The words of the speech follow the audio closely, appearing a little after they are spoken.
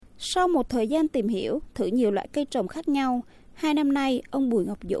Sau một thời gian tìm hiểu, thử nhiều loại cây trồng khác nhau, 2 năm nay, ông Bùi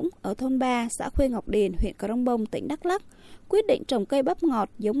Ngọc Dũng ở thôn 3, xã Khuê Ngọc Điền, huyện Crong Bông, tỉnh Đắk Lắk, quyết định trồng cây bắp ngọt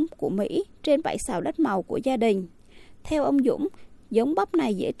giống của Mỹ trên 7 sào đất màu của gia đình. Theo ông Dũng, giống bắp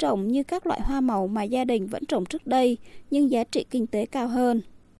này dễ trồng như các loại hoa màu mà gia đình vẫn trồng trước đây, nhưng giá trị kinh tế cao hơn.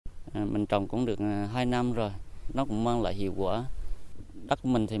 Mình trồng cũng được 2 năm rồi, nó cũng mang lại hiệu quả. Đất của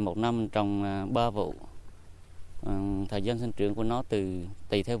mình thì một năm mình trồng 3 vụ. Thời gian sinh trưởng của nó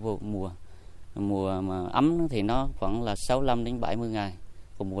tùy theo mùa. Mùa mà ấm thì nó khoảng là 65 đến 70 ngày.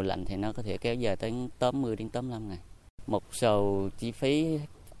 Còn mùa lạnh thì nó có thể kéo dài tới 80 đến 85 ngày. Một sào chi phí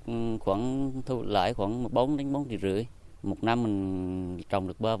khoảng thu lãi khoảng 4 đến 4,5 triệu. Một năm mình trồng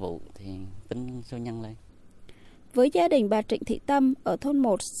được 3 vụ thì tính số nhân lên. Với gia đình bà Trịnh Thị Tâm ở thôn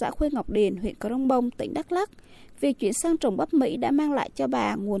 1, xã Khuê Ngọc Điền, huyện Crong Bông, tỉnh Đắk Lắk, việc chuyển sang trồng bắp Mỹ đã mang lại cho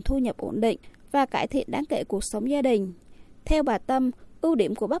bà nguồn thu nhập ổn định và cải thiện đáng kể cuộc sống gia đình. Theo bà Tâm, ưu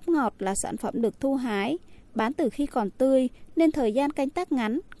điểm của bắp ngọt là sản phẩm được thu hái, bán từ khi còn tươi nên thời gian canh tác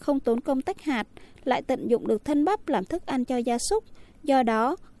ngắn, không tốn công tách hạt, lại tận dụng được thân bắp làm thức ăn cho gia súc, do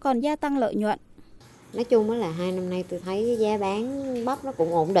đó còn gia tăng lợi nhuận. Nói chung là 2 năm nay tôi thấy giá bán bắp nó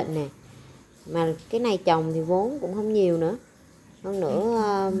cũng ổn định nè. Mà cái này trồng thì vốn cũng không nhiều nữa. Hơn nữa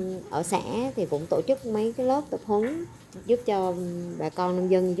ở xã thì cũng tổ chức mấy cái lớp tập huấn giúp cho bà con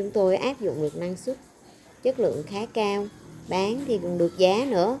nông dân như chúng tôi áp dụng được năng suất, chất lượng khá cao, bán thì còn được giá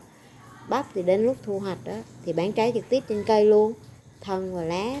nữa. Bắp thì đến lúc thu hoạch đó thì bán trái trực tiếp trên cây luôn. Thân và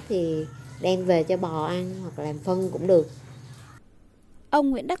lá thì đem về cho bò ăn hoặc làm phân cũng được. Ông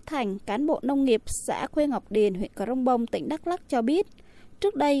Nguyễn Đắc Thành, cán bộ nông nghiệp xã Khuê Ngọc Điền, huyện Crong Bông, tỉnh Đắk Lắk cho biết,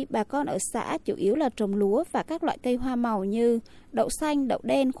 trước đây bà con ở xã chủ yếu là trồng lúa và các loại cây hoa màu như đậu xanh, đậu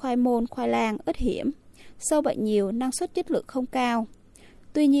đen, khoai môn, khoai lang, ớt hiểm. Sâu bệnh nhiều, năng suất chất lượng không cao.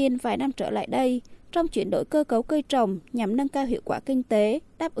 Tuy nhiên, vài năm trở lại đây, trong chuyển đổi cơ cấu cây trồng nhằm nâng cao hiệu quả kinh tế,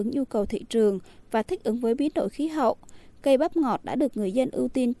 đáp ứng nhu cầu thị trường và thích ứng với biến đổi khí hậu, cây bắp ngọt đã được người dân ưu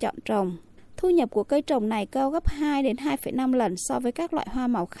tiên chọn trồng. Thu nhập của cây trồng này cao gấp 2 đến 2,5 lần so với các loại hoa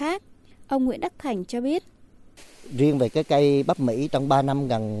màu khác. Ông Nguyễn Đắc Thành cho biết. Riêng về cái cây bắp Mỹ trong 3 năm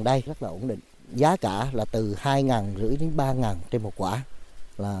gần đây rất là ổn định. Giá cả là từ 2.500 đến 3.000 trên một quả.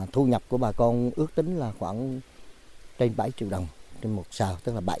 Là thu nhập của bà con ước tính là khoảng trên 7 triệu đồng trên một sào,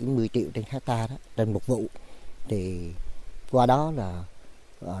 tức là 70 triệu trên hectare đó, trên một vụ. Thì qua đó là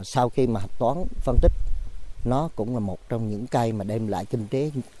sau khi mà hạch toán phân tích, nó cũng là một trong những cây mà đem lại kinh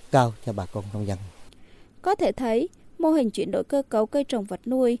tế cao cho bà con nông dân. Có thể thấy, mô hình chuyển đổi cơ cấu cây trồng vật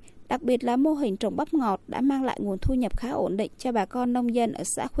nuôi, đặc biệt là mô hình trồng bắp ngọt đã mang lại nguồn thu nhập khá ổn định cho bà con nông dân ở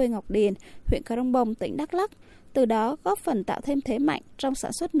xã Khuê Ngọc Điền, huyện Crong Bông, tỉnh Đắk Lắk, từ đó góp phần tạo thêm thế mạnh trong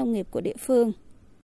sản xuất nông nghiệp của địa phương.